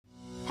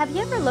Have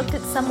you ever looked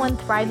at someone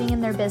thriving in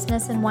their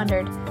business and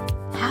wondered,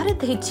 how did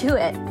they do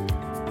it?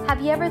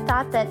 Have you ever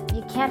thought that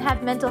you can't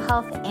have mental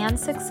health and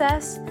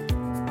success?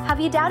 Have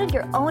you doubted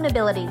your own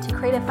ability to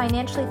create a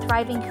financially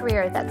thriving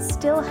career that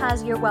still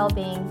has your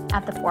well-being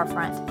at the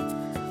forefront?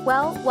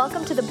 Well,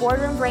 welcome to the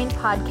Boardroom Brain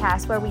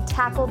podcast, where we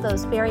tackle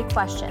those very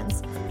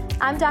questions.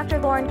 I'm Dr.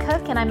 Lauren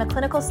Cook, and I'm a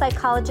clinical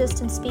psychologist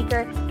and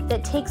speaker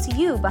that takes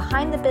you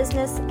behind the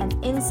business and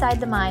inside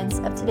the minds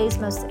of today's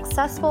most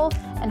successful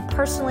and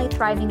personally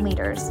thriving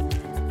leaders.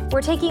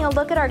 We're taking a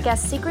look at our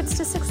guests' secrets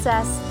to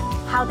success,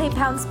 how they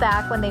bounce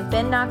back when they've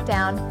been knocked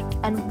down,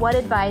 and what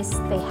advice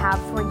they have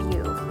for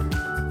you.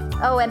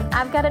 Oh, and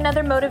I've got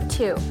another motive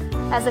too.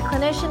 As a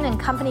clinician and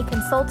company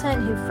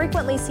consultant who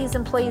frequently sees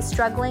employees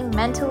struggling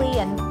mentally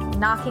and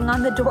knocking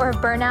on the door of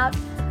burnout,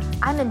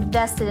 I'm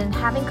invested in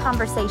having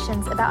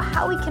conversations about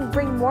how we can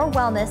bring more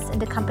wellness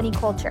into company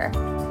culture.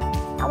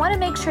 I want to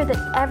make sure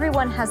that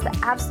everyone has the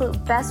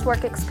absolute best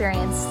work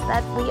experience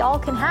that we all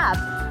can have,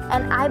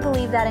 and I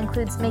believe that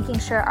includes making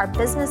sure our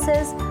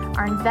businesses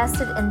are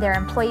invested in their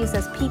employees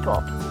as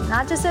people,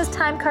 not just as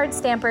time card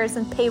stampers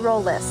and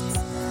payroll lists.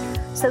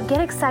 So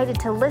get excited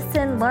to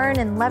listen, learn,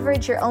 and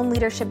leverage your own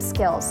leadership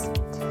skills.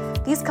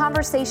 These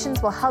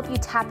conversations will help you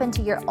tap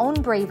into your own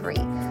bravery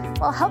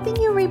while helping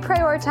you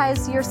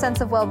reprioritize your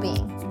sense of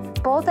well-being,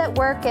 both at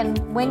work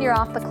and when you're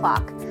off the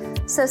clock.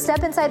 So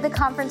step inside the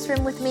conference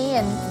room with me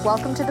and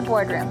welcome to the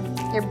boardroom.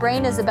 Your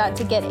brain is about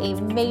to get a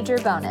major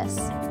bonus.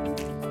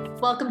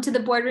 Welcome to the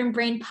Boardroom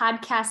Brain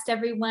podcast,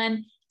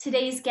 everyone.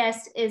 Today's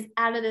guest is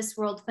out of this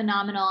world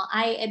phenomenal.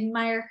 I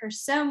admire her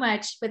so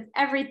much with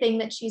everything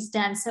that she's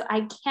done. So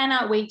I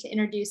cannot wait to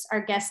introduce our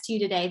guest to you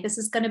today. This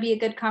is going to be a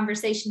good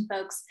conversation,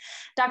 folks.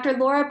 Dr.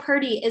 Laura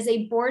Purdy is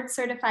a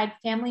board-certified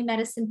family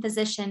medicine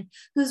physician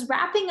who's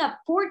wrapping up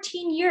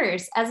 14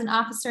 years as an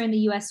officer in the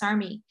U.S.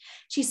 Army.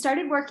 She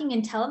started working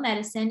in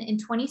telemedicine in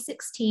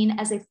 2016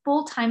 as a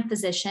full-time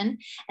physician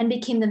and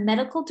became the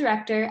medical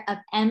director of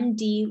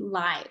MD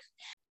Live.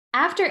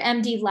 After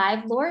MD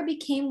Live, Laura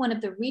became one of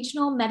the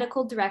regional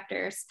medical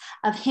directors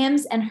of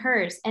Hims and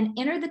Hers and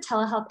entered the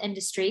telehealth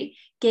industry,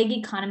 gig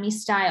economy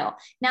style.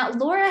 Now,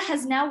 Laura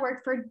has now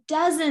worked for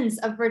dozens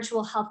of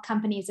virtual health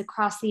companies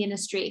across the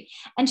industry,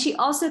 and she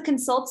also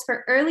consults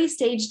for early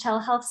stage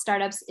telehealth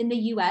startups in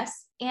the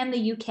US and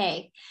the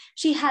UK.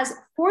 She has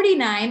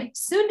 49,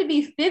 soon to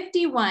be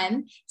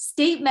 51,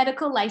 state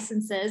medical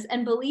licenses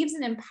and believes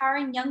in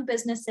empowering young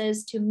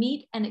businesses to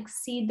meet and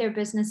exceed their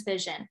business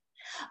vision.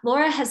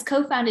 Laura has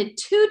co-founded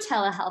 2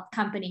 telehealth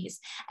companies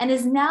and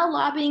is now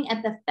lobbying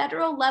at the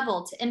federal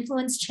level to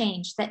influence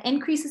change that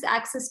increases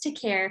access to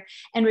care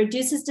and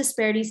reduces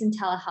disparities in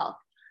telehealth.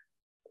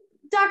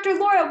 Dr.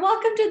 Laura,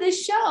 welcome to the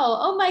show.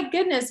 Oh my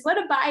goodness, what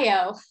a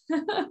bio.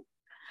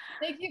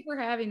 Thank you for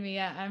having me.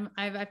 I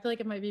feel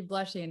like I might be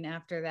blushing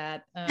after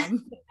that.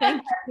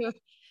 Thank you.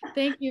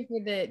 Thank you for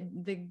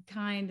the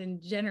kind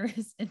and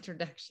generous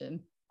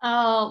introduction.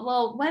 Oh,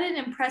 well, what an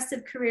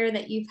impressive career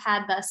that you've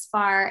had thus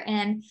far.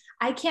 And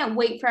I can't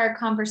wait for our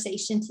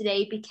conversation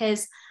today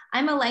because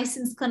I'm a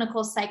licensed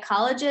clinical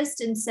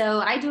psychologist. And so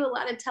I do a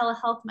lot of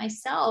telehealth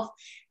myself.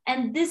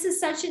 And this is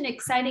such an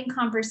exciting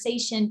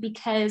conversation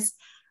because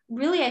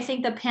really, I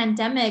think the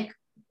pandemic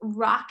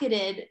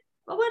rocketed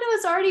what it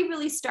was already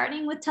really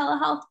starting with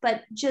telehealth,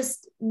 but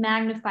just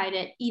magnified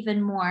it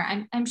even more.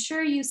 I'm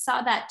sure you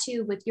saw that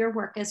too with your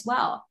work as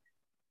well.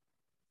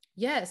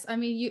 Yes. I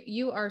mean,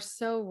 you are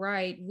so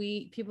right.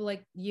 People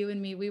like you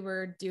and me, we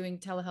were doing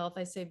telehealth.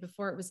 I say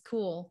before it was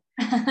cool.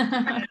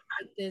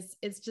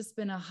 It's just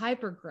been a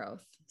hyper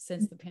growth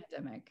since the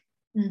pandemic.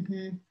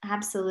 Mm-hmm.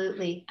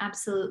 Absolutely.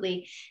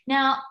 Absolutely.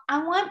 Now,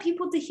 I want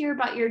people to hear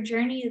about your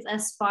journey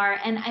thus far.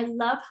 And I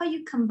love how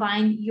you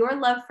combine your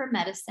love for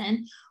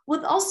medicine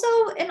with also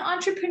an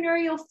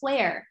entrepreneurial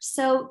flair.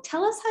 So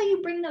tell us how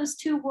you bring those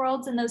 2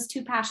 worlds and those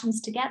 2 passions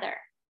together.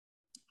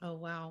 Oh,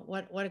 wow.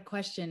 What a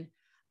question.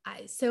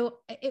 So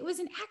it was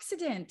an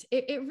accident.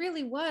 It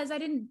really was. I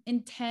didn't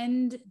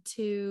intend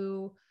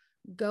to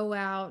go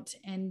out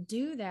and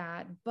do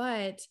that,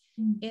 but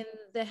in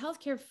the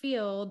healthcare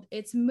field,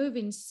 it's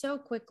moving so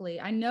quickly.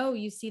 I know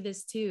you see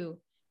this too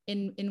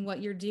in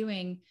what you're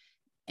doing.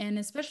 And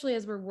especially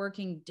as we're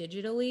working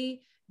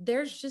digitally,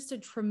 there's just a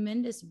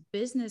tremendous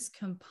business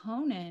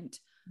component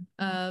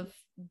of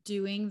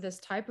doing this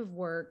type of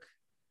work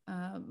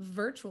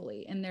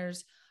virtually. And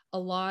there's a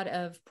lot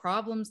of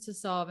problems to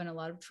solve and a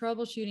lot of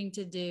troubleshooting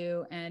to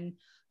do and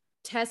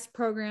test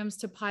programs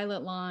to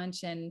pilot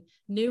launch and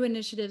new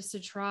initiatives to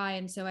try.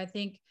 And so I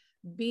think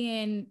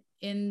being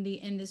in the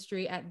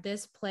industry at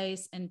this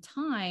place and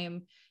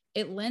time,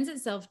 it lends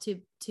itself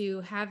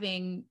to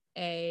having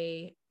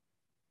a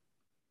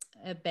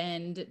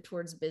bend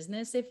towards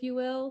business, if you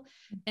will.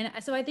 And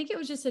so I think it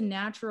was just a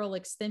natural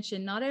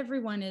extension. Not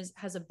everyone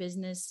has a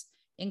business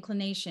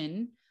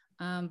inclination.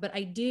 But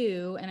I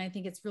do. And I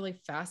think it's really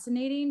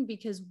fascinating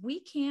because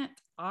we can't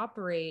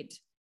operate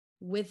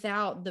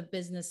without the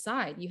business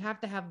side. You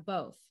have to have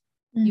both.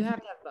 Mm-hmm. You have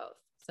to have both.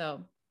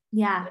 So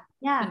yeah.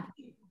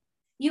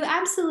 You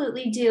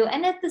absolutely do.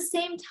 And at the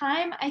same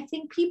time, I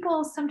think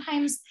people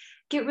sometimes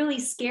get really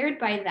scared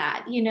by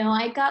that.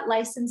 I got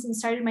licensed and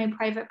started my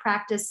private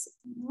practice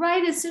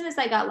right as soon as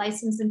I got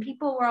licensed. And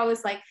people were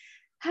always like,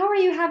 how are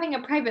you having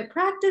a private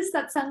practice?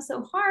 That sounds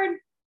so hard.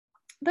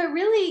 But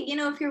really,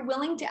 if you're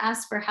willing to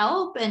ask for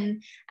help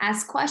and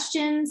ask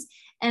questions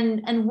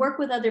and work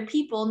with other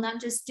people, not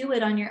just do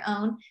it on your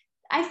own,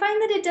 I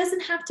find that it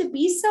doesn't have to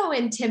be so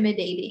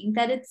intimidating,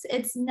 that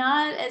it's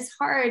not as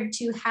hard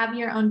to have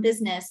your own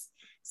business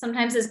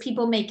sometimes as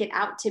people make it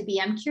out to be.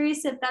 I'm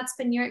curious if that's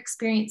been your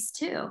experience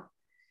too.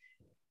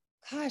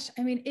 Gosh,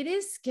 I mean, it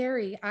is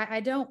scary. I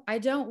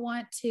don't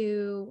want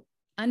to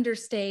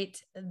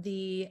understate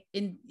the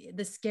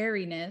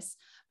scariness,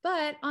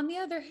 but on the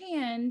other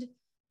hand,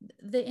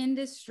 the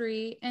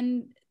industry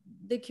and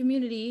the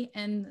community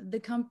and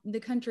the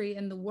country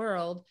and the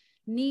world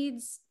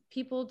needs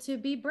people to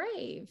be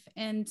brave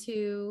and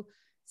to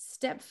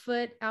step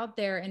foot out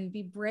there and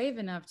be brave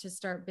enough to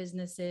start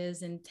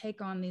businesses and take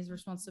on these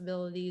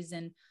responsibilities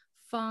and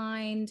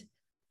find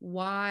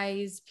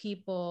wise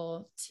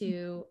people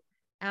to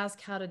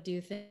ask how to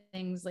do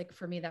things. Like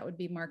for me, that would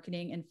be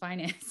marketing and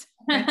finance,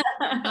 right?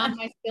 Not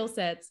my skill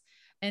sets.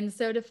 And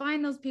so to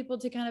find those people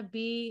to kind of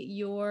be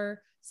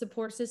your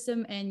support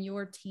system and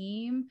your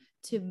team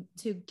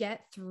to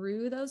get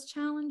through those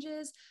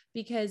challenges,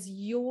 because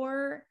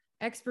your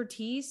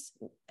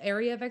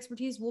area of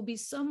expertise will be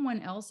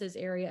someone else's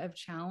area of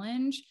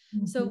challenge.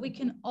 Mm-hmm. So we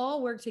can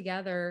all work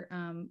together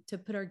to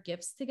put our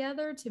gifts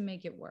together to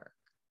make it work.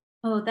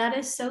 Oh, that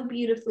is so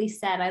beautifully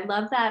said. I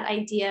love that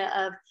idea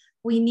of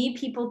we need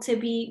people to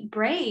be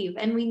brave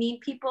and we need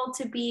people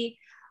to be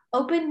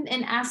open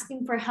and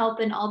asking for help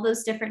in all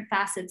those different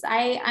facets.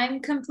 I'm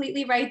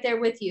completely right there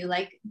with you.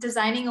 Like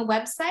designing a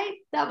website,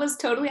 that was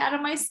totally out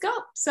of my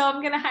scope. So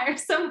I'm going to hire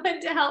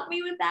someone to help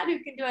me with that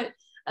who can do it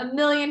a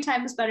million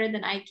times better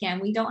than I can.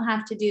 We don't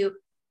have to do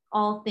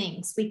all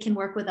things. We can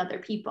work with other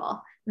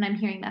people. And I'm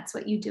hearing that's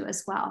what you do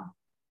as well.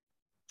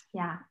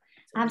 Yeah,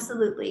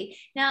 absolutely.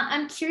 Now,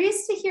 I'm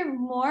curious to hear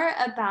more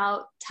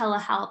about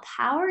telehealth.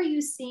 How are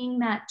you seeing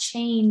that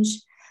change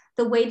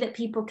the way that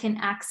people can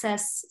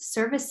access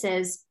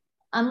services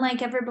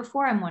unlike ever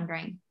before, I'm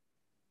wondering?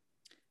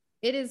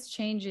 It is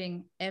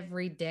changing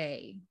every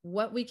day.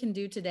 What we can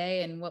do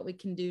today and what we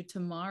can do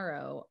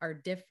tomorrow are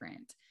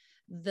different.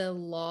 The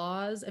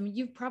laws, I mean,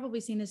 you've probably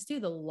seen this too.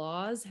 The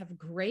laws have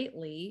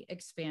greatly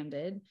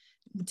expanded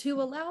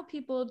to allow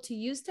people to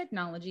use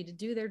technology to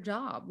do their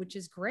job, which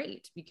is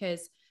great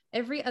because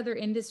every other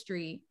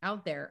industry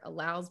out there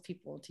allows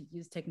people to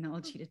use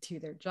technology to do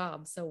their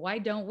job. So why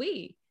don't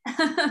we?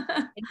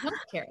 In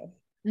healthcare,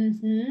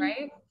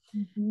 right?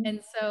 Mm-hmm. And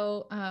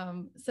so,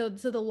 so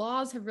the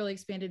laws have really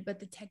expanded, but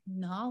the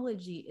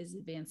technology is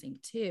advancing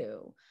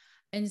too.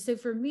 And so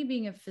for me,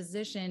 being a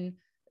physician,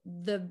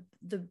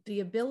 the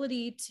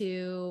ability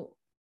to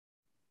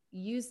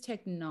use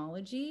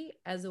technology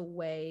as a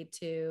way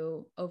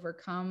to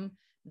overcome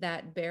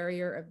that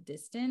barrier of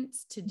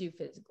distance to do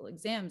physical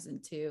exams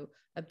and to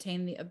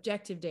obtain the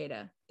objective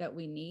data that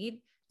we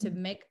need to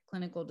make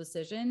clinical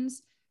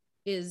decisions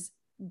is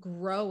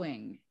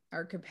growing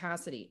our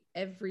capacity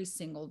every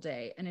single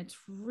day. And it's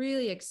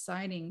really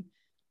exciting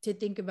to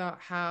think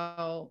about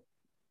how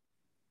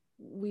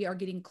we are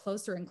getting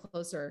closer and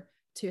closer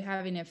to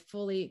having a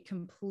fully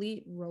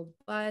complete,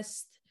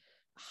 robust,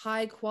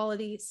 high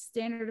quality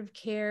standard of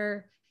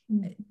care,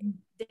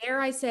 dare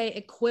I say,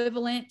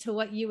 equivalent to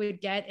what you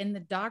would get in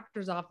the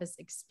doctor's office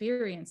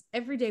experience.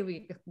 Every day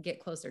we get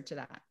closer to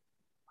that.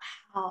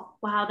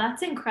 Wow,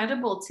 that's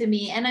incredible to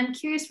me. And I'm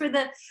curious for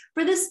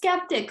the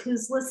skeptic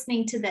who's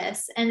listening to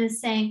this and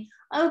is saying,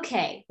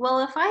 okay, well,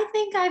 if I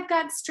think I've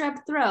got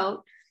strep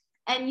throat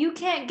and you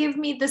can't give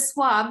me the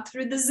swab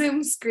through the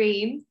Zoom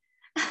screen,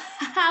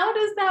 how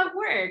does that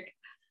work?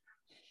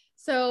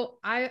 So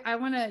I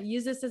want to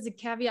use this as a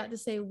caveat to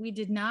say we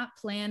did not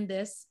plan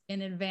this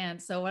in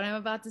advance. So what I'm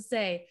about to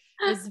say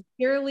is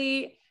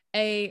purely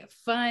a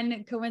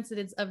fun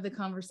coincidence of the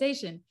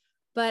conversation.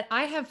 But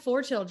I have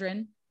 4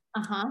 children.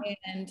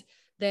 And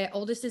the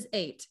oldest is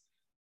 8.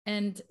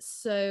 And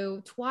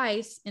so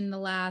twice in the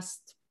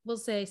last, we'll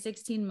say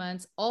 16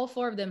 months, all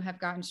 4 of them have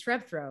gotten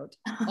strep throat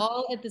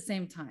all at the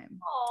same time.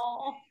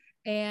 Aww.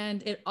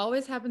 And it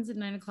always happens at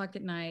 9:00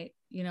 at night,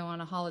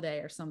 on a holiday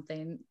or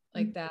something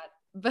like that.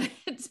 But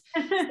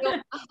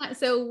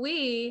so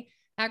we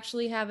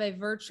actually have a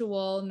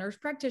virtual nurse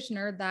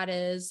practitioner that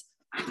is,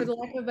 for the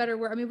lack of a better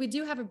word, I mean, we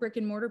do have a brick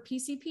and mortar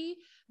PCP,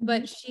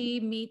 but she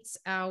meets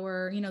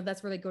our,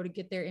 that's where they go to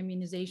get their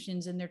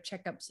immunizations and their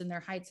checkups and their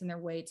heights and their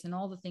weights and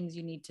all the things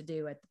you need to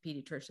do at the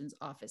pediatrician's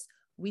office.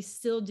 We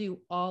still do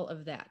all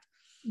of that.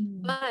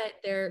 But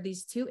there are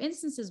these 2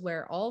 instances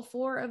where all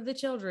 4 of the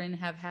children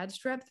have had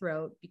strep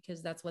throat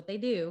because that's what they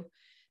do.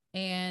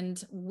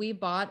 And we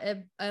bought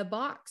a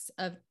box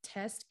of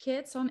test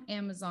kits on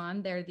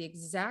Amazon. They're the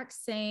exact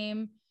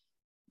same.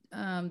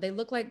 They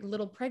look like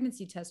little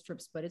pregnancy test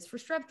strips, but it's for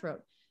strep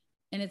throat.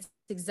 and it's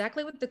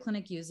exactly what the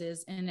clinic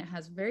uses. And it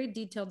has very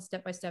detailed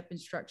step-by-step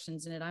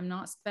instructions in it. I'm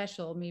not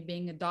special. Me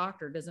being a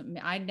doctor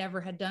I never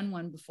had done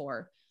one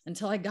before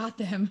until I got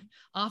them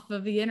off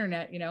of the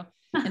internet,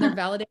 and they're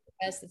validated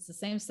tests. It's the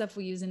same stuff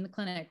we use in the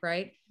clinic.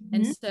 Right. Mm-hmm.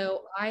 And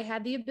so I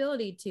had the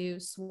ability to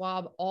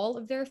swab all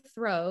of their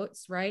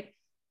throats, right,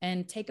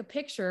 and take a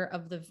picture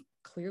of the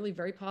clearly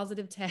very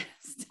positive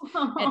test at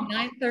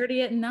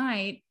 9:30 at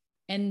night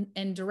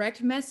and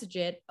direct message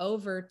it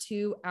over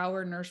to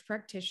our nurse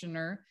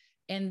practitioner.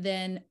 And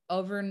then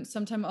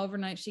sometime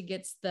overnight, she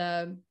gets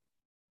the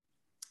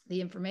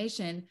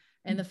information.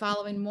 And the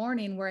following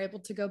morning, we're able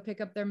to go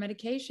pick up their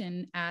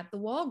medication at the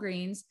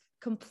Walgreens,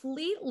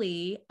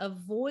 completely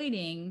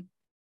avoiding,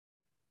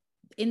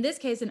 in this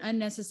case, an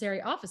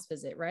unnecessary office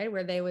visit, right?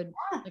 Where they would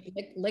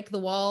lick the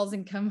walls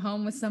and come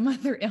home with some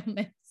other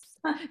illness,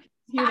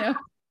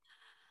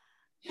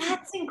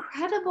 That's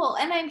incredible.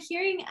 And I'm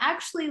hearing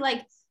actually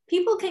like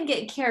people can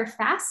get care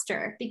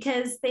faster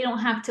because they don't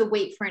have to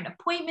wait for an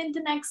appointment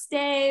the next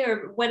day.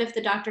 Or what if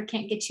the doctor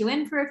can't get you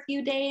in for a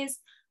few days?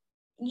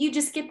 You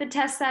just get the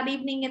test that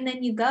evening and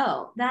then you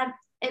go.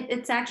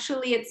 It's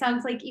actually, it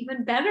sounds like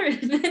even better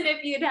than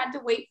if you'd had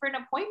to wait for an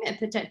appointment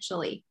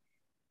potentially.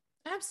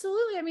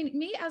 Absolutely. I mean,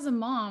 me as a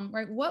mom,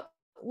 right? What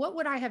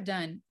would I have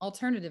done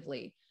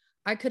alternatively?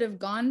 I could have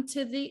gone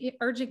to the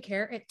urgent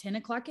care at 10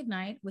 o'clock at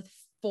night with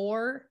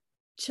 4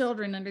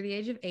 children under the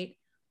age of 8,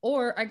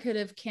 or I could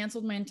have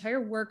canceled my entire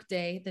work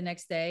day the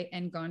next day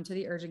and gone to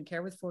the urgent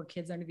care with 4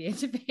 kids under the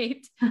age of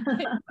 8.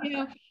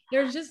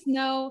 There's just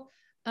no,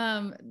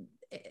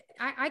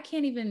 I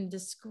can't even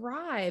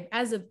describe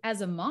as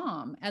a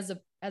mom, as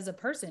a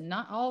person,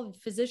 not all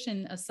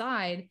physician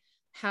aside,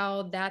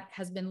 how that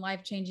has been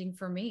life-changing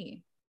for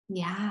me.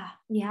 Yeah.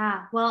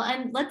 Yeah. Well,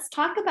 and let's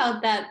talk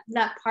about that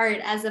part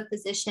as a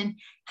physician.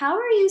 How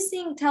are you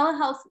seeing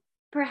telehealth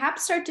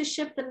perhaps start to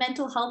shift the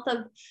mental health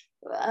of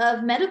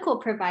medical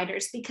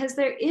providers? Because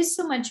there is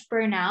so much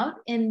burnout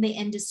in the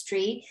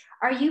industry.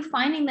 Are you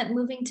finding that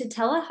moving to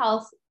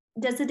telehealth,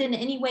 does it in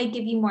any way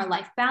give you more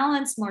life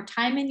balance, more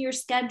time in your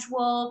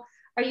schedule?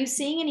 Are you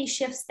seeing any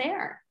shifts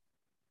there?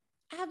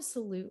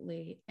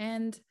 Absolutely.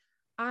 And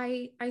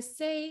I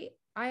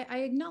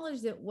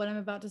acknowledge that what I'm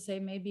about to say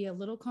may be a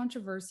little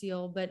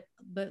controversial, but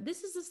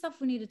this is the stuff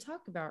we need to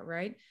talk about,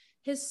 right?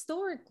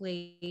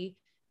 Historically,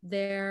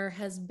 there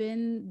has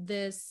been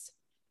this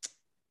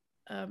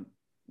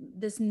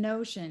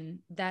notion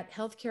that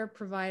healthcare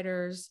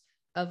providers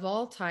of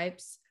all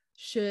types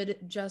should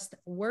just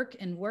work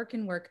and work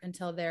and work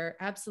until they're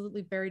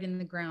absolutely buried in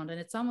the ground. And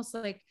it's almost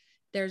like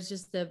there's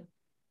just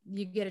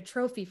you get a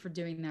trophy for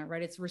doing that,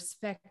 right? It's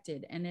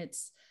respected and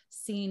it's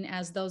seen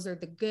as those are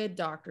the good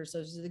doctors.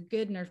 Those are the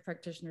good nurse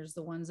practitioners,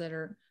 the ones that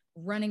are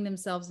running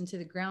themselves into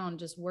the ground,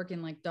 just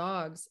working like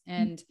dogs.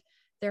 And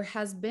there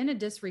has been a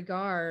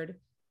disregard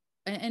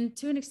and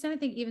to an extent, I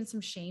think even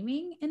some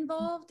shaming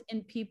involved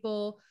in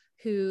people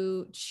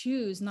who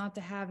choose not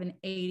to have an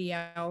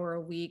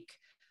 80-hour-a-week,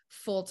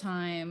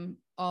 full-time,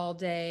 all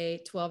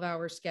day,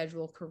 12-hour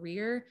schedule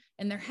career.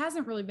 And there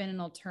hasn't really been an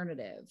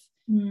alternative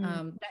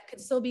that could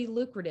still be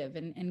lucrative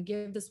and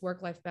give this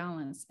work-life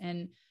balance.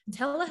 And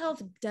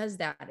telehealth does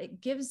that.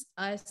 It gives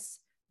us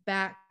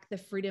back the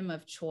freedom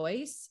of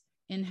choice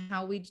in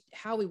how we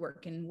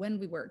work and when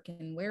we work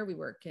and where we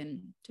work.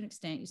 And to an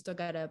extent, you still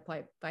got to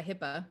apply by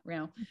HIPAA,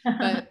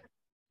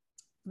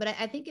 but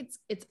I think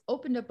it's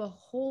opened up a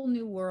whole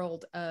new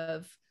world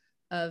of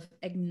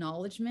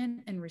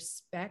acknowledgement and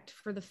respect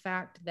for the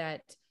fact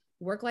that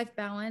work-life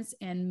balance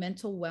and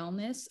mental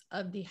wellness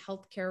of the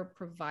healthcare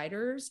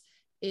providers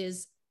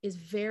is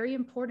very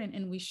important.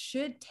 And we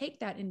should take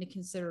that into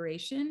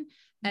consideration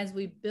as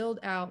we build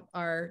out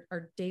our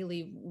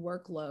daily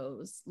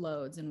loads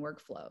and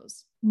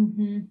workflows.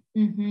 Mm-hmm,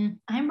 mm-hmm.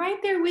 I'm right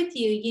there with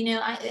you.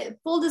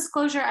 Full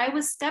disclosure, I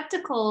was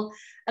skeptical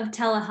of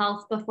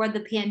telehealth before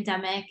the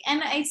pandemic.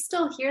 And I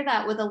still hear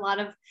that with a lot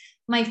of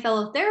my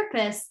fellow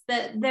therapists,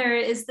 that there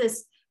is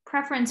this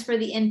preference for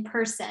the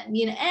in-person,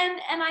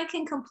 and I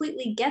can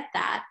completely get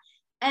that.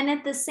 And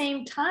at the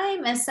same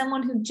time, as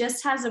someone who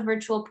just has a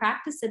virtual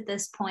practice at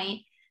this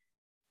point,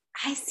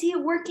 I see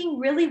it working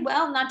really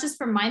well, not just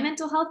for my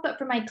mental health, but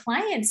for my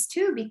clients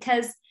too,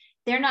 because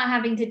they're not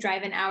having to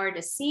drive an hour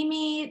to see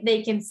me.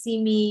 They can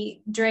see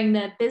me during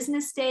the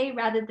business day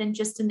rather than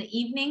just in the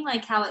evening,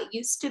 like how it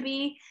used to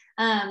be.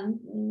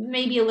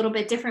 Maybe a little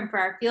bit different for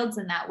our fields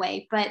in that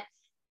way, but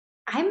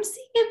I'm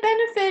seeing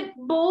it benefit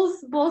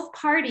both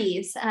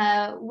parties,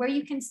 where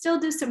you can still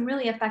do some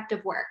really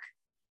effective work.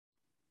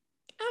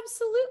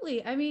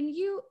 Absolutely. I mean,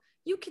 you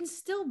can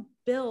still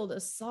build a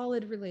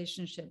solid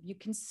relationship. You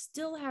can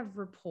still have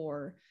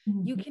rapport.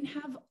 Mm-hmm.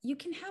 You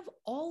can have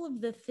all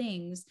of the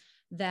things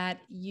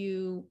that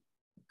you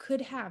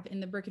could have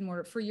in the brick and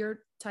mortar for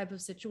your type of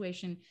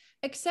situation,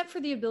 except for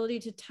the ability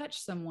to touch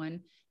someone.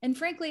 And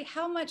frankly,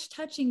 how much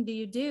touching do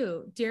you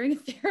do during a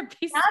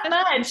therapy session?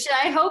 Not much.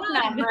 I hope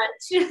not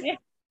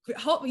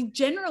much.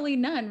 Generally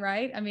none,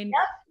 right? I mean,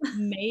 yep.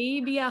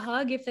 Maybe a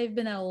hug if they've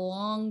been a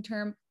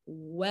long-term,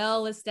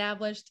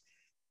 well-established.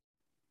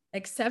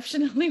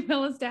 exceptionally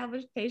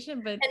well-established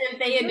patient, but And if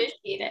they initiate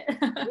it.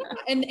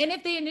 and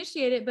if they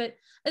initiate it, but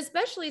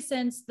especially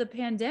since the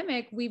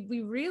pandemic,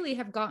 we really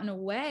have gotten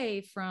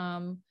away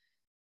from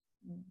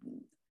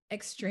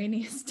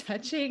extraneous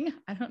touching.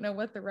 I don't know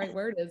what the right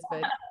word is,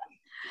 but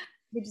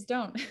we just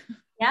don't.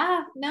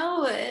 Yeah,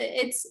 no,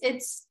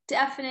 it's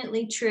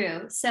definitely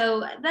true.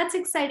 So that's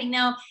exciting.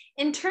 Now,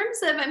 in terms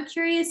of, I'm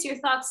curious your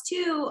thoughts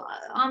too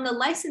on the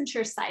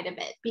licensure side of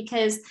it,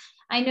 because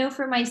I know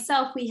for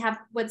myself, we have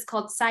what's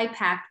called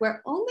SIPAC,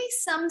 where only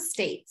some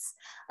states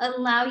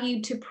allow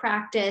you to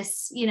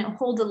practice,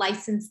 hold a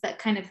license that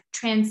kind of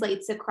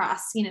translates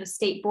across,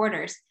 state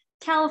borders.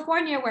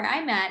 California, where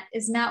I'm at,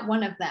 is not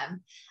one of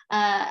them.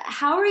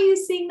 How are you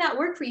seeing that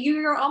work for you?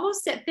 You're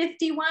almost at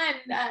 51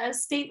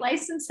 state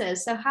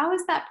licenses. So how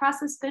has that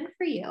process been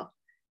for you?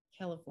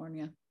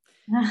 California.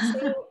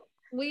 So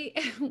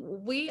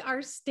we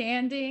are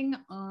standing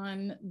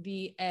on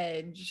the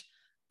edge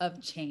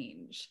of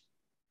change.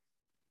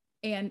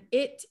 And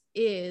it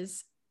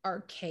is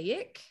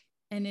archaic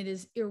and it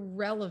is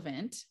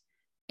irrelevant.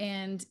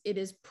 And it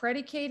is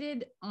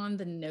predicated on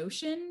the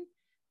notion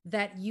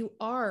that you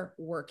are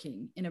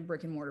working in a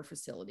brick and mortar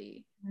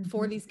facility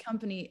for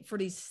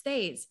these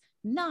states,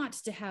 not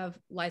to have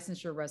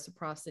licensure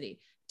reciprocity.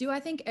 Do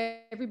I think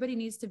everybody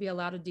needs to be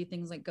allowed to do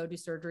things like go do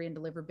surgery and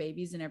deliver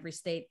babies in every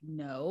state?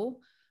 No.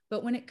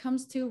 But when it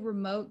comes to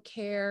remote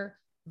care,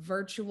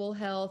 virtual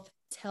health,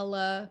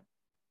 telemedicine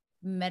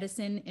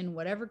in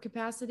whatever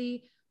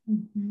capacity,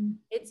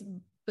 it's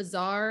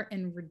bizarre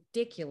and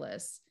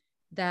ridiculous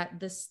that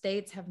the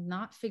states have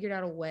not figured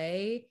out a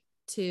way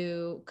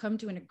to come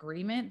to an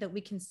agreement that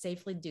we can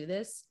safely do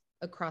this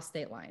across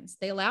state lines.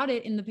 They allowed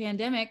it in the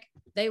pandemic.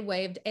 They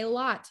waived a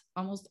lot.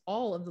 Almost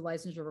all of the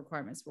licensure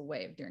requirements were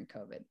waived during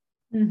COVID.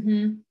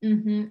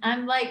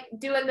 I'm like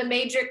doing the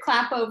major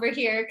clap over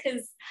here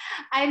because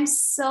I'm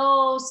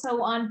so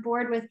on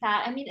board with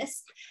that. I mean,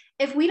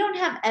 if we don't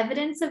have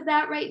evidence of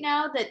that right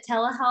now, that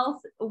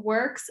telehealth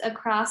works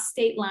across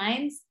state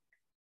lines,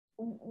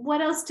 what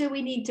else do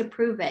we need to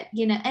prove it?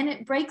 And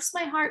it breaks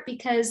my heart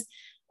because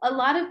a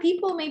lot of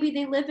people, maybe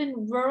they live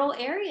in rural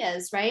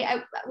areas,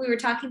 right? We were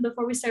talking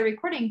before we started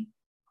recording.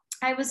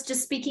 I was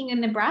just speaking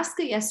in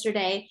Nebraska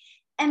yesterday,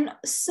 and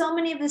so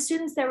many of the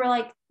students there were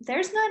like,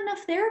 there's not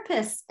enough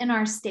therapists in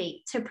our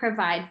state to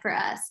provide for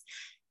us.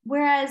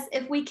 Whereas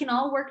if we can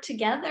all work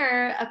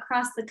together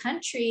across the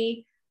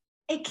country,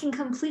 it can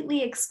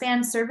completely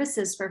expand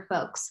services for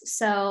folks.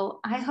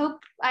 So I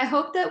hope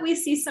that we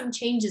see some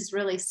changes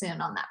really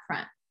soon on that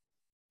front.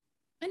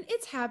 And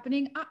it's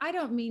happening. I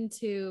don't mean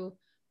to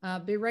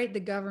berate the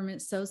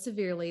government so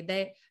severely.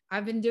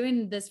 I've been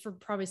doing this for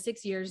probably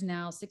 6 years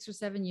now, 6 or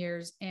 7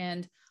 years,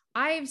 and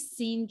I've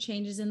seen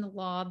changes in the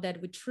law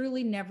that we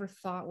truly never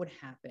thought would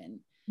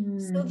happen.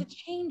 So the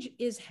change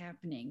is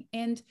happening,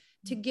 and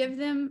to give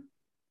them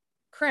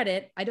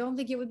credit, I don't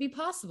think it would be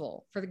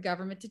possible for the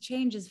government to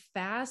change as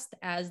fast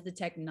as the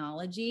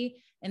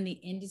technology and the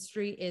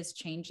industry is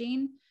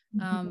changing.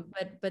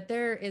 But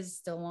there is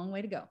still a long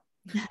way to go.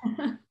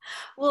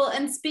 Well,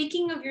 and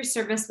speaking of your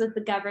service with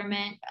the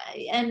government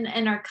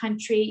and our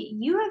country,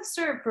 you have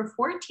served for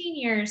 14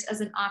 years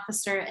as an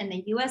officer in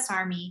the U.S.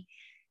 Army.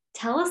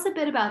 Tell us a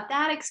bit about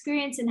that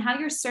experience and how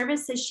your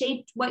service has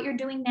shaped what you're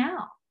doing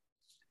now.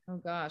 Oh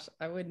gosh,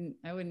 I wouldn't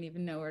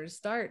even know where to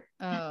start.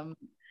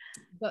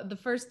 But the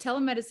first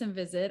telemedicine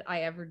visit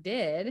I ever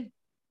did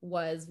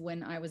was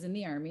when I was in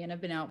the Army, and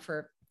I've been out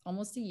for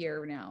almost a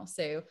year now.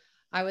 So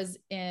I was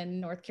in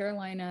North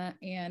Carolina,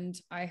 and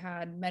I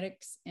had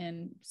medics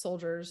and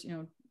soldiers,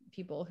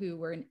 people who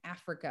were in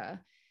Africa.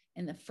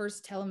 And the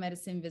first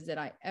telemedicine visit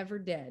I ever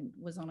did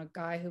was on a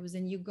guy who was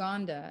in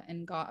Uganda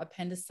and got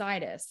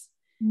appendicitis.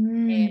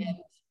 And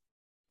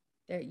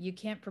you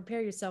can't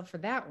prepare yourself for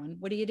that one.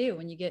 What do you do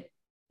when you get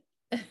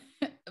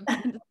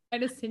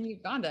appendicitis in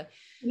Uganda?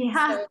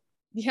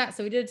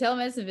 So we did a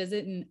telemedicine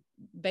visit, and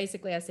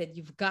basically I said,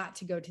 you've got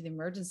to go to the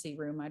emergency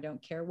room. I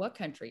don't care what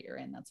country you're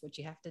in. That's what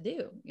you have to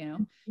do,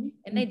 and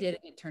they did,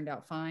 and it turned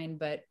out fine.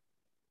 But,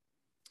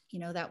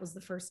 that was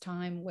the first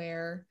time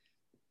where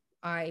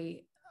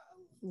I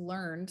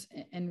learned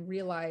and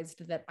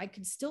realized that I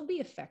could still be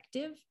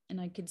effective and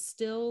I could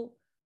still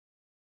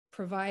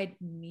provide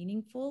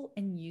meaningful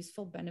and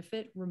useful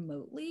benefit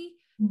remotely,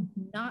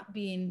 not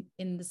being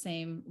in the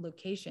same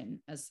location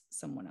as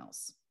someone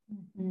else.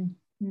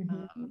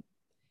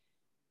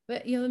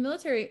 But, the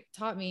military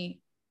taught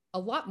me a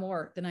lot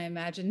more than I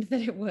imagined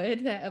that it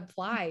would, that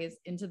applies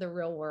into the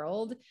real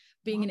world,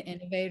 being an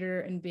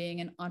innovator and being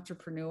an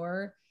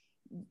entrepreneur.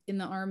 In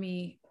the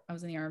Army, I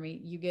was in the Army,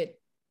 you get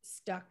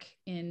stuck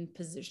in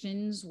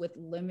positions with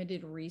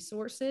limited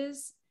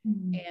resources,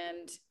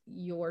 and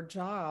your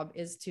job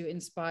is to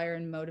inspire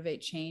and motivate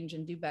change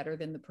and do better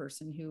than the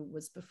person who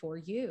was before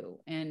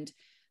you. And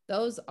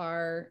those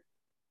are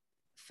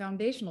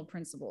foundational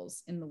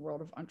principles in the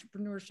world of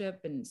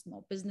entrepreneurship and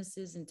small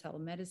businesses and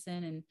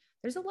telemedicine. And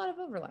there's a lot of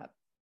overlap.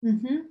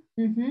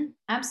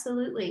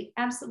 Absolutely.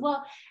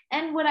 Well,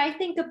 and what I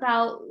think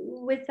about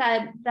with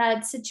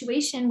that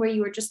situation where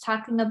you were just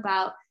talking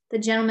about the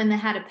gentleman that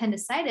had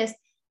appendicitis,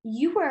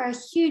 you were a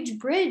huge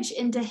bridge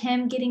into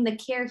him getting the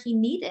care he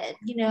needed.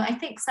 I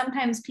think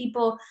sometimes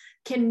people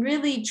can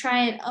really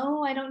try it.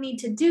 Oh, I don't need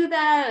to do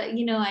that.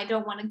 I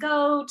don't want to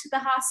go to the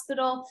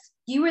hospital.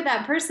 You were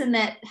that person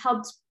that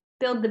helped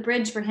build the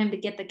bridge for him to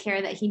get the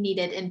care that he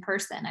needed in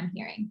person, I'm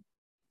hearing.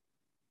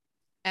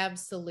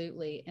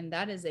 Absolutely. And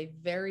that is a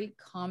very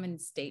common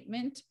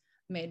statement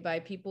made by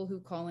people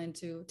who call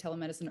into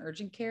telemedicine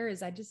urgent care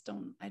is I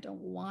don't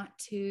want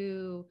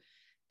to.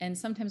 And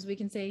sometimes we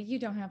can say, you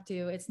don't have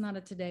to, it's not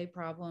a today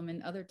problem.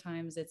 And other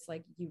times it's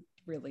like, you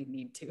really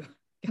need to.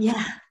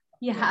 Yeah.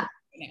 Yeah.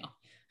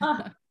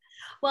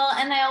 Well,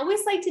 and I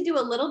always like to do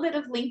a little bit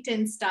of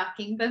LinkedIn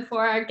stalking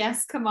before our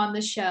guests come on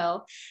the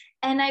show.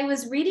 And I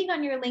was reading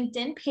on your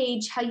LinkedIn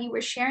page how you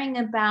were sharing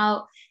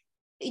about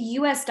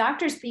US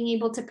doctors being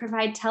able to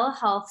provide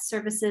telehealth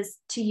services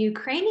to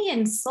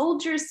Ukrainian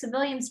soldiers,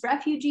 civilians,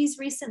 refugees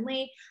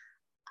recently.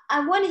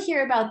 I want to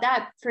hear about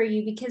that for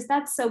you because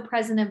that's so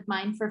present of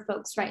mind for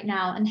folks right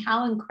now, and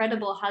how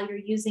incredible how you're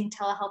using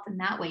telehealth in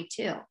that way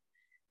too.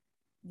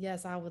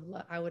 Yes, I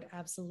would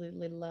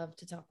absolutely love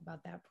to talk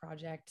about that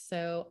project.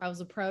 So I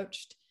was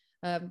approached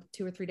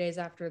 2 or 3 days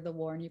after the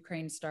war in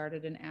Ukraine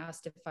started and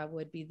asked if I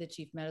would be the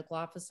chief medical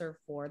officer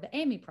for the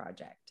AMI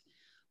project,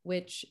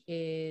 which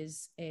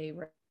is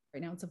right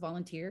now it's a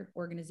volunteer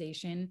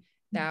organization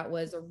that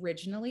was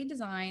originally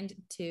designed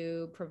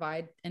to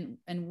provide and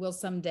will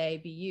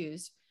someday be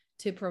used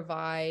to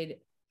provide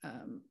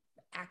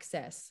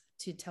access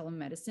to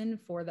telemedicine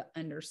for the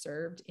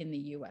underserved in the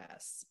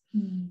US.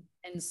 Mm-hmm.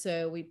 And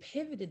so we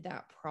pivoted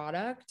that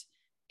product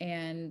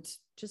and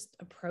just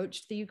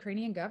approached the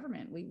Ukrainian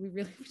government. We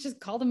really just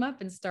called them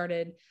up and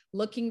started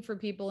looking for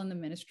people in the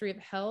Ministry of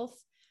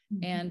Health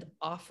and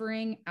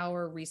offering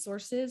our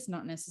resources,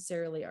 not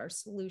necessarily our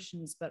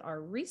solutions, but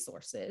our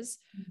resources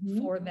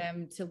for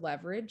them to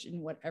leverage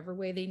in whatever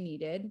way they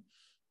needed,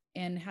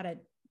 and had a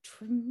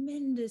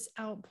tremendous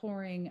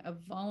outpouring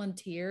of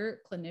volunteer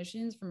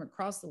clinicians from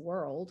across the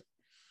world.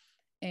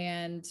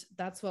 And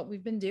that's what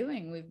we've been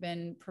doing. We've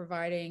been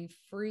providing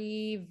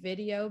free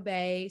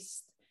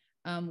video-based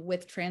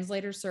with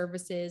translator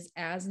services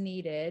as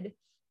needed,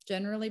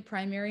 generally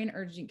primary and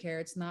urgent care.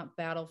 It's not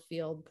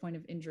battlefield point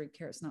of injury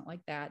care. It's not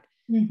like that.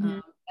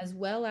 As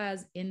well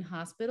as in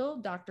hospital,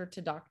 doctor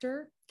to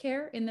doctor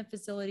care in the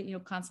facility,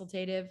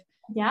 consultative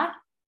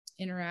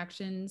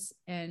interactions.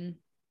 And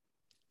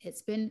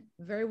it's been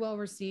very well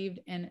received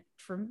and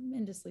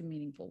tremendously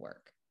meaningful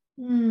work.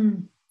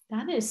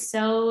 That is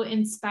so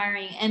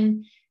inspiring.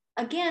 And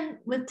again,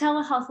 with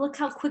telehealth, look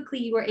how quickly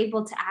you were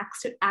able to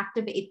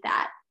activate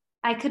that.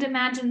 I could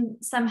imagine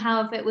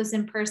somehow if it was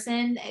in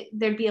person,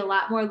 there'd be a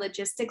lot more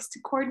logistics to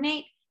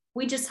coordinate.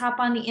 We just hop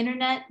on the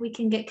internet, we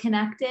can get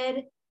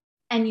connected,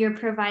 and you're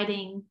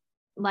providing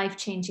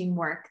life-changing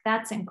work.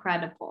 That's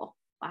incredible.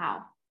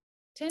 Wow.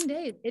 10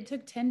 days. It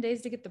took 10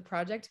 days to get the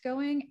project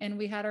going, and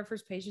we had our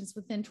first patients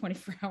within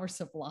 24 hours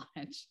of launch.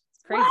 It's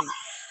crazy. What?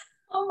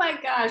 Oh my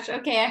gosh.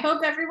 Okay. I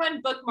hope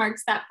everyone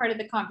bookmarks that part of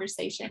the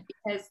conversation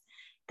because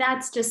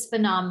that's just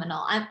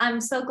phenomenal.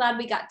 I'm so glad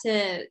we got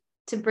to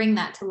bring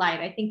that to light.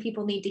 I think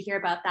people need to hear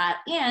about that.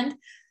 And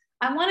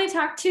I want to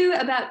talk too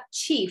about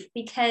Chief,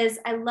 because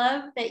I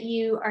love that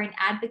you are an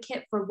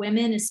advocate for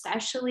women,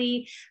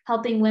 especially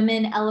helping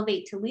women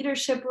elevate to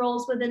leadership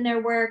roles within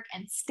their work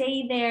and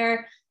stay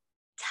there.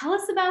 Tell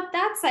us about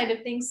that side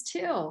of things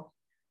too.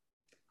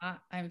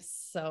 I'm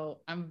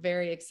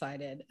very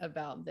excited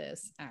about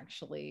this,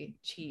 actually,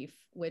 Chief,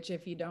 which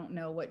if you don't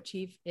know what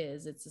Chief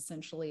is, it's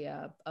essentially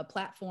a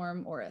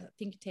platform or a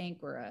think tank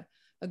or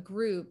a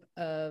group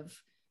of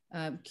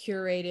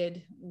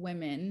curated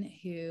women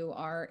who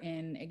are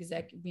in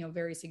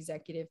various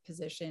executive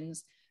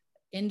positions,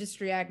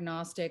 industry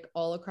agnostic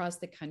all across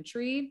the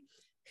country,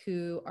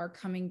 who are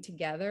coming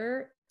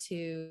together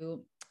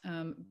to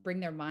bring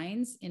their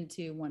minds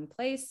into one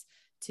place,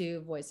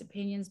 to voice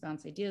opinions,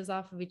 bounce ideas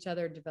off of each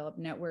other, develop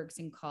networks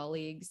and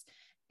colleagues.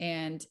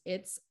 And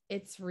it's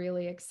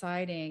really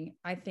exciting.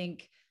 I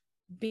think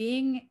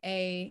being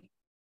a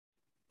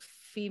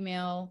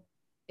female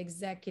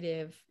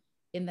executive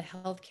in the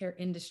healthcare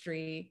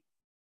industry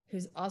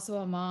who's also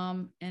a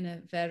mom and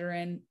a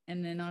veteran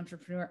and an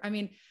entrepreneur, I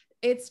mean,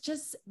 it's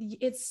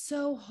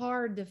so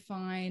hard to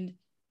find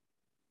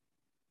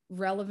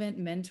relevant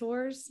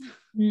mentors.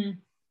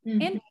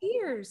 And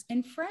peers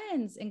and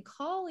friends and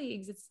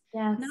colleagues.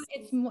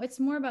 It's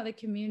more about the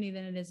community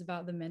than it is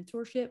about the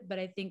mentorship. But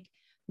I think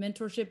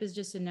mentorship is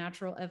just a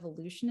natural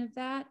evolution of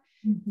that.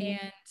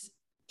 And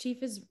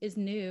Chief is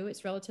new.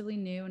 It's relatively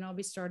new, and I'll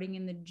be starting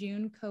in the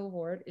June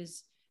cohort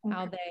is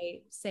how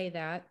they say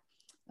that.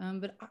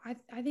 But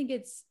I think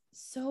it's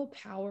so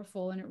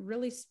powerful, and it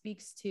really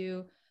speaks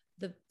to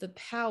the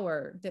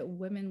power that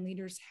women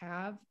leaders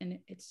have. And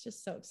it's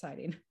just so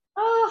exciting.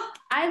 Oh,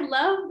 I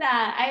love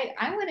that.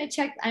 I want to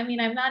check. I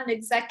mean, I'm not an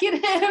executive,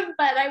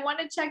 but I want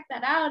to check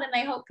that out. And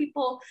I hope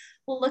people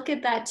will look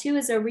at that too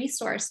as a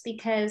resource,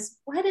 because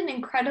what an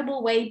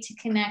incredible way to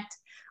connect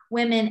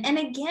women. And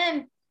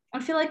again, I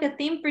feel like the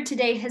theme for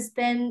today has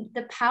been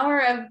the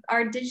power of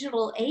our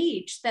digital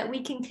age, that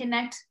we can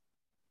connect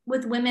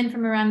with women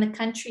from around the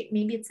country.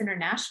 Maybe it's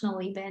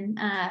international even,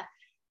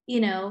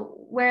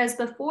 whereas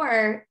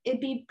before it'd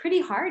be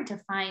pretty hard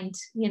to find,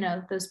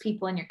 those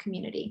people in your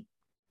community.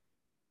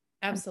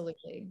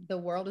 Absolutely. The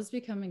world is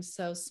becoming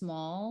so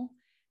small.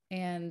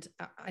 And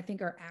I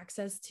think our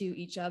access to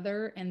each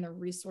other and the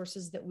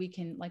resources that we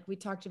can, like we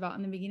talked about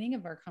in the beginning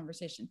of our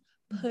conversation,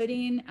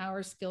 putting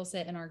our skill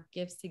set and our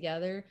gifts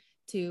together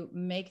to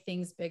make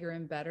things bigger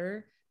and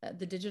better.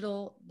 The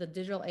digital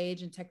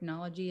age and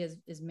technology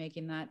is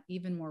making that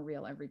even more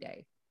real every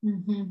day.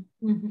 Mm-hmm,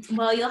 mm-hmm.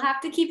 Well, you'll have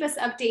to keep us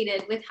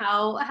updated with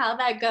how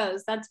that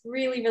goes. That's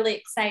really, really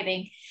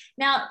exciting.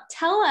 Now,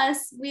 tell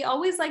us, we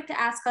always like to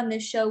ask on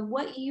this show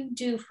what you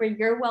do for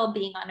your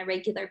well-being on a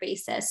regular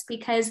basis,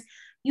 because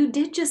you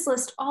did just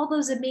list all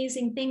those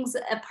amazing things,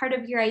 a part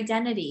of your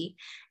identity,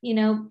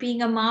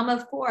 being a mom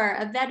of four,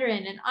 a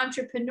veteran, an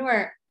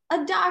entrepreneur,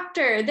 a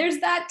doctor. There's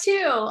that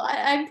too.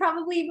 I'm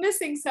probably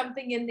missing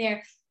something in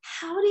there.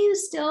 How do you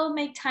still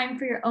make time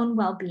for your own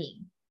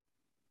well-being?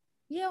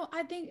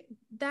 I think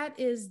that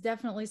is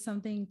definitely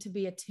something to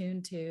be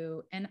attuned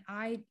to. And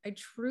I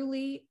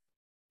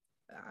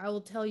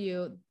will tell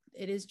you,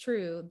 it is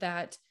true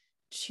that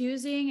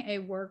choosing a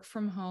work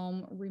from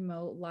home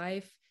remote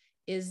life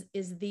is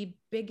the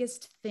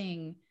biggest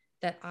thing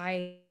that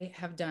I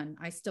have done.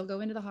 I still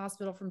go into the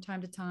hospital from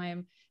time to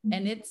time,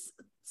 and it's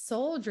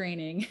soul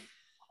draining.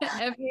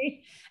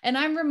 And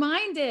I'm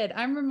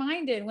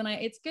reminded when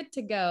it's good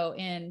to go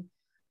in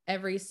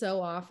every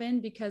so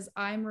often, because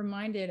I'm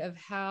reminded of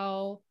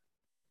how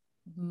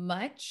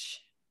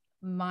much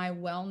my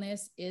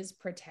wellness is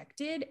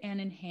protected and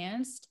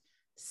enhanced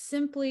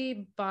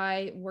simply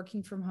by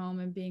working from home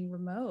and being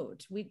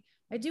remote.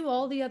 I do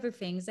all the other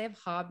things. I have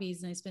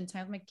hobbies and I spend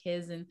time with my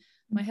kids, and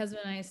my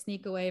husband and I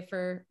sneak away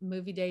for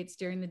movie dates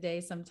during the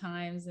day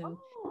sometimes. And,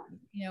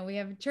 we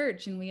have a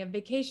church and we have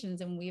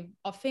vacations and we have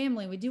a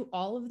family. We do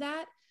all of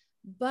that.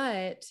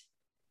 But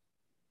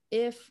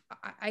if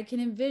I can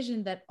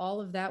envision that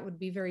all of that would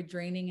be very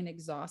draining and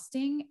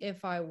exhausting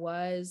if I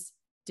was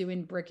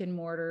doing brick and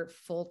mortar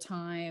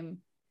full-time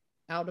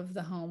out of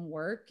the home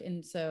work.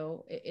 And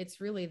so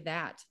it's really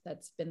that's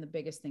been the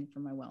biggest thing for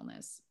my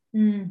wellness.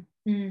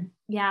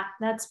 Yeah,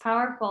 that's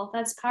powerful.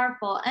 That's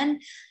powerful.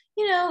 And,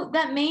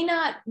 that may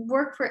not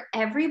work for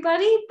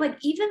everybody, but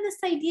even this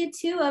idea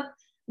too of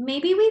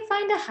maybe we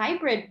find a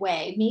hybrid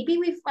way. Maybe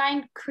we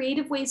find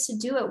creative ways to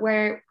do it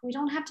where we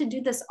don't have to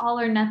do this all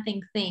or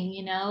nothing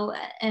thing,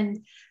 and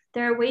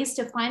there are ways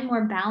to find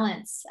more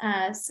balance.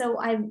 So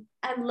I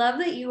love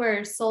that you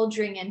are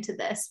soldiering into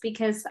this,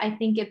 because I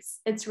think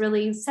it's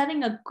really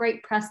setting a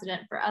great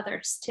precedent for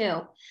others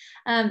too.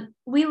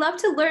 We love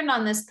to learn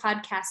on this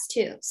podcast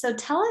too. So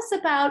tell us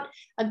about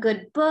a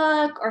good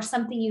book or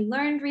something you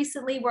learned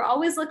recently. We're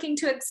always looking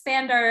to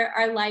expand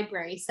our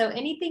library. So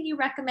anything you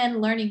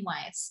recommend learning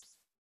wise?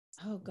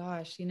 Oh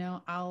gosh,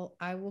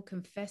 I will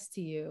confess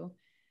to you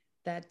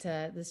that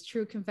this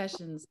true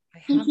confessions, I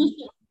haven't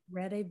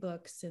read a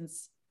book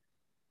since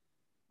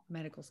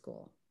medical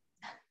school.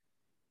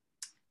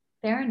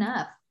 Fair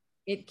enough.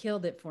 It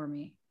killed it for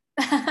me.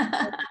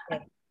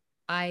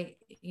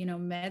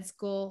 Med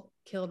school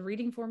killed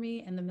reading for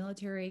me, and the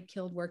military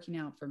killed working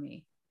out for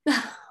me.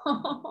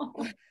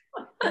 Those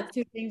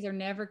two things are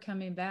never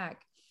coming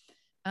back.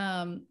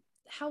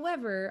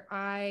 However,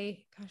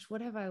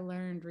 what have I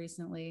learned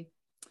recently?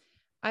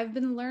 I've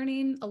been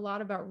learning a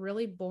lot about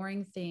really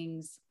boring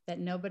things that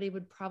nobody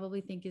would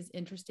probably think is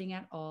interesting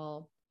at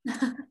all.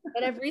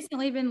 But I've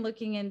recently been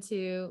looking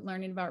into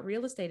learning about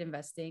real estate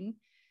investing.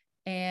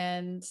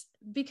 And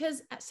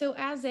because, so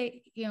as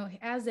a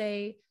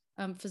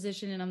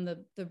physician, and I'm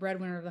the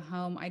breadwinner of the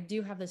home, I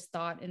do have this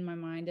thought in my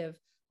mind of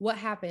what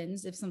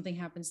happens if something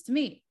happens to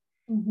me.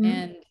 Mm-hmm.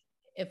 And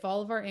if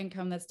all of our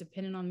income that's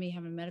dependent on me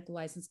having a medical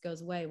license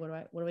goes away, what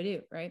do I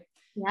do? Right.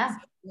 Yeah. So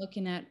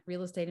looking at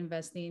real estate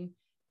investing,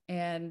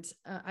 and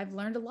I've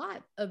learned a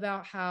lot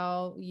about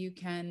how you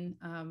can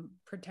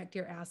protect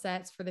your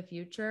assets for the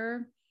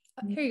future.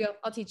 Here you go.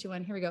 I'll teach you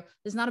one. Here we go.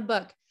 This is not a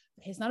book.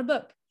 Okay, it's not a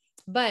book,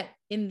 but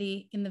in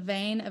the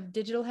vein of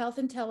digital health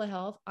and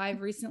telehealth,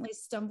 I've recently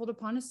stumbled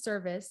upon a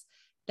service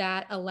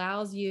that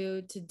allows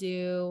you to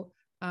do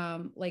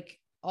like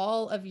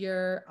all of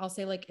your, I'll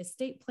say like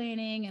estate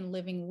planning and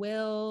living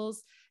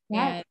wills,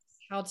 and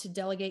how to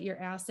delegate your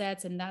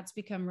assets. And that's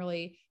become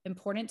really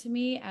important to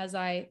me as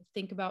I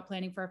think about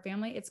planning for our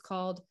family. It's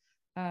called,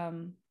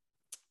 and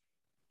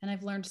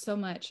I've learned so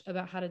much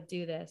about how to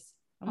do this.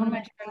 I want to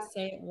make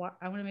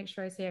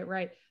sure I say it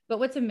right. But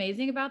what's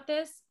amazing about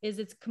this is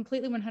it's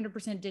completely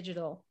 100%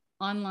 digital,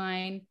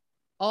 online,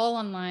 all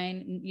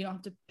online. You don't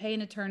have to pay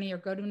an attorney or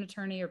go to an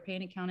attorney or pay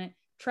an accountant.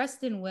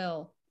 Trust and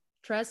Will.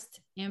 Trust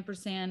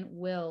ampersand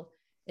will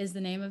is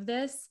the name of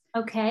this.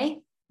 Okay.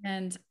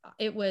 And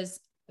it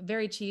was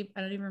very cheap.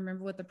 I don't even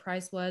remember what the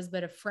price was,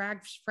 but a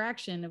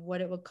fraction of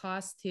what it would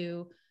cost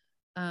to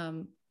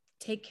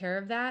take care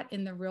of that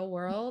in the real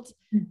world.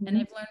 Mm-hmm. And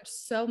I've learned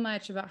so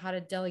much about how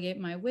to delegate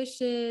my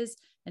wishes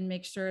and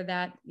make sure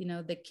that,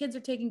 the kids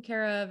are taken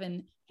care of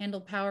and handle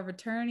power of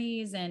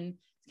attorneys. And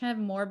it's kind of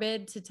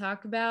morbid to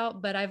talk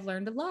about, but I've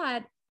learned a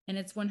lot, and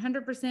it's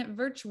 100%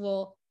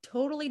 virtual,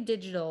 totally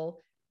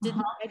digital.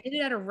 I did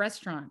it at a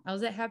restaurant. I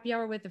was at happy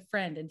hour with a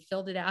friend and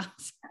filled it out.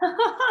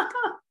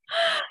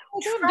 I'm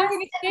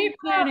doing estate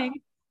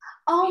planning.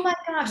 Oh my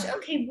gosh.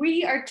 Okay.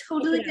 We are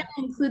totally going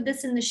to include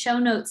this in the show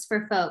notes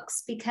for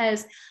folks,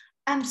 because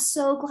I'm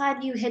so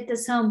glad you hit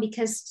this home,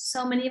 because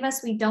so many of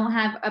us, we don't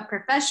have a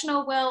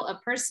professional will, a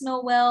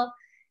personal will.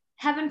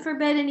 Heaven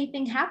forbid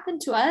anything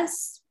happened to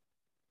us,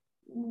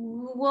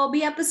 we'll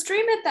be up a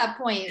stream at that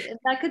point.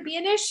 That could be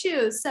an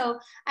issue. So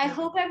I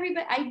hope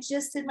everybody, I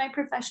just did my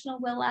professional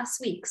will last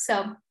week.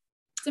 So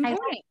it's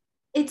important.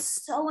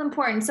 It's so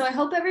important. So I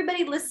hope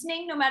everybody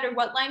listening, no matter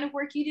what line of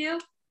work you do,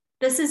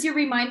 this is your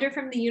reminder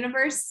from the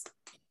universe.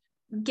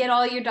 Get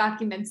all your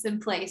documents in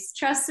place.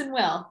 Trust and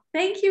will.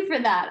 Thank you for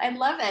that. I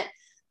love it.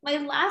 My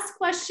last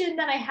question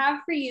that I have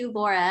for you,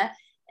 Laura,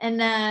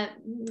 and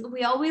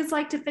we always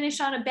like to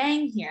finish on a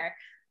bang here.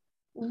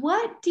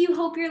 What do you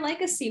hope your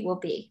legacy will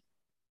be?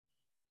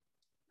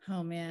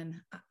 Oh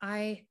man,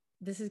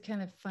 this is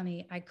kind of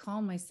funny. I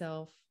call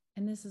myself,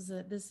 and this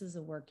is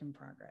a work in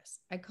progress.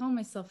 I call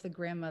myself the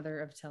grandmother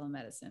of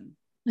telemedicine.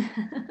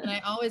 And I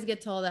always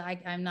get told that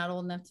I'm not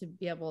old enough to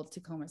be able to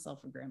call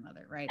myself a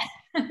grandmother, right?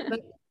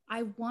 But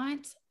I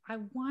want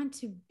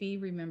to be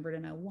remembered,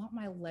 and I want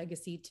my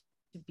legacy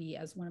to be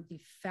as one of the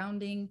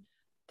founding,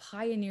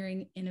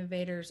 pioneering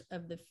innovators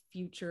of the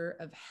future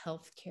of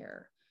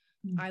healthcare.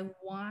 Mm-hmm. I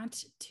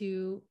want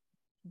to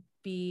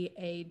be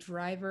a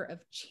driver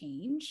of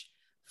change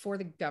for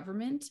the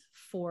government,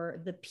 for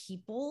the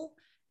people,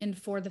 and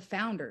for the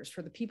founders,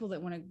 for the people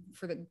that want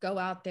to go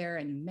out there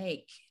and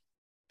make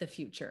the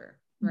future,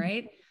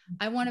 right? Mm-hmm.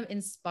 I want to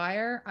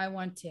inspire. I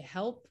want to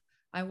help.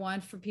 I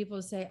want for people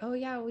to say, oh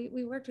yeah,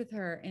 we worked with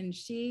her and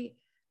she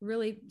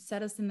really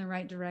set us in the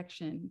right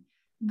direction.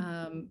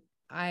 Mm-hmm.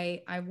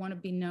 I want to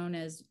be known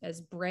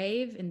as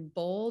brave and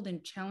bold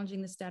and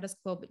challenging the status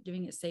quo, but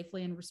doing it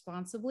safely and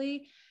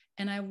responsibly.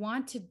 And I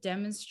want to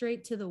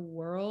demonstrate to the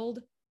world,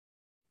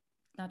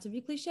 not to be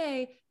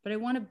cliche, but I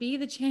want to be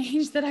the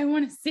change that I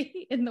want to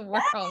see in the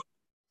world.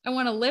 I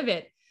want to live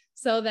it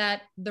so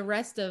that the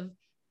rest of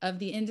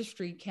the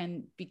industry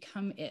can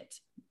become it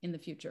in the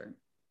future.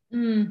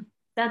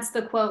 That's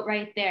the quote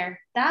right there.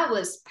 That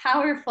was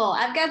powerful.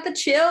 I've got the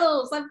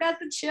chills.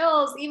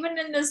 Even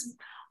in this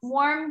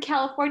warm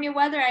California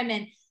weather I'm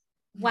in.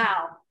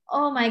 Wow.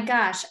 Oh my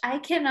gosh. I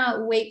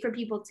cannot wait for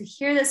people to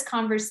hear this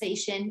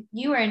conversation.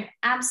 You are an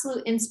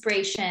absolute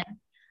inspiration.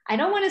 I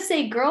don't want to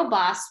say girl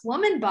boss,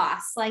 woman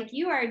boss. Like,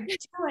 you are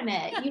doing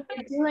it. You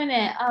are doing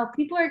it. Oh,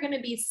 people are going to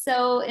be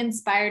so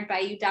inspired by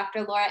you,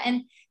 Dr. Laura.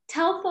 And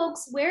tell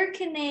folks, where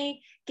can they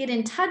get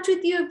in touch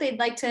with you if they'd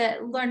like to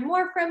learn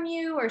more from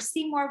you or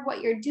see more of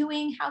what you're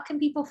doing? How can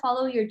people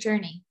follow your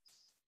journey?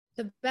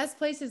 The best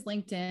place is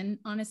LinkedIn.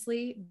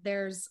 Honestly,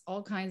 there's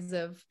all kinds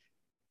of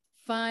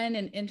fun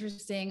and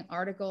interesting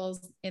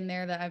articles in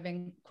there that I've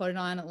been quoted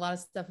on. A lot of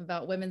stuff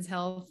about women's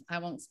health. I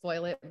won't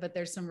spoil it, but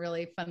there's some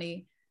really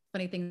funny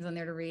things on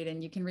there to read.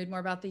 And you can read more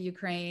about the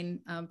Ukraine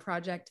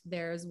project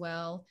there as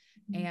well.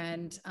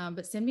 And,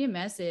 but send me a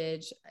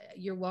message.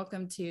 You're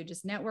welcome to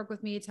just network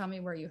with me. Tell me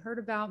where you heard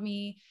about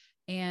me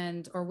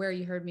or where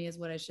you heard me is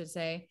what I should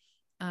say.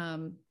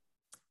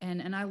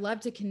 And I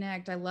love to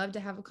connect. I love to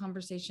have a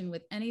conversation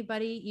with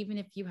anybody, even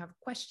if you have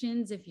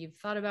questions, if you've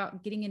thought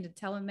about getting into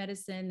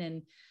telemedicine.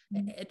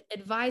 And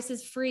advice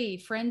is free.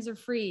 Friends are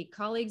free.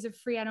 Colleagues are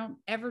free. I don't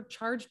ever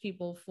charge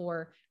people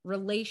for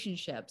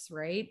relationships,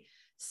 right?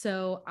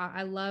 So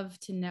I love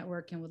to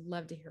network and would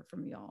love to hear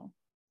from y'all.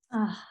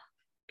 Oh,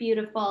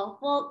 beautiful.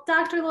 Well,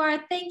 Dr.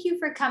 Laura, thank you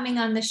for coming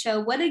on the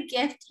show. What a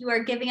gift you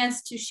are giving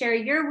us to share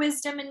your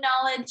wisdom and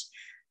knowledge.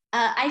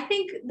 I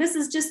think this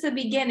is just the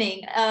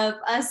beginning of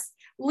us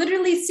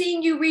literally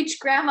seeing you reach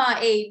grandma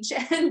age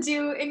and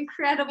do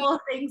incredible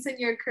things in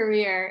your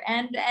career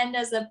and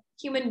as a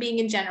human being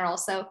in general.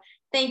 So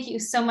thank you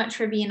so much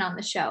for being on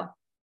the show.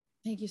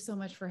 Thank you so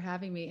much for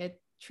having me.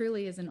 It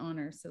truly is an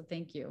honor. So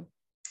thank you.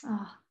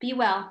 Oh, be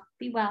well.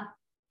 Be well.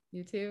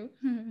 You too.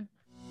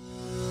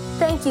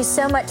 Thank you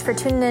so much for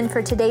tuning in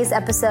for today's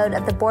episode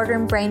of the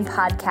Boardroom Brain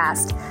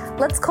Podcast.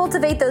 Let's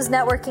cultivate those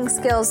networking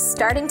skills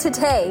starting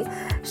today.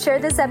 Share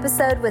this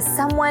episode with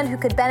someone who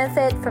could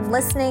benefit from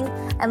listening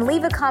and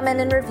leave a comment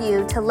and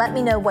review to let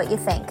me know what you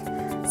think.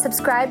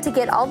 Subscribe to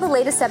get all the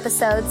latest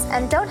episodes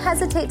and don't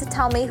hesitate to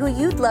tell me who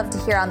you'd love to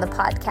hear on the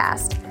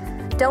podcast.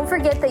 Don't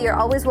forget that you're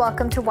always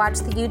welcome to watch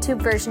the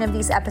YouTube version of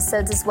these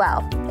episodes as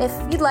well, if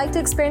you'd like to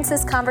experience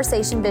this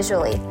conversation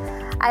visually.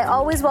 I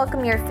always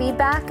welcome your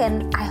feedback,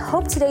 and I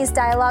hope today's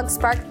dialogue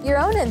sparked your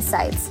own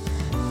insights.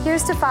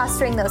 Here's to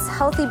fostering those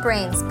healthy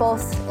brains,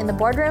 both in the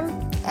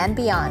boardroom and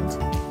beyond.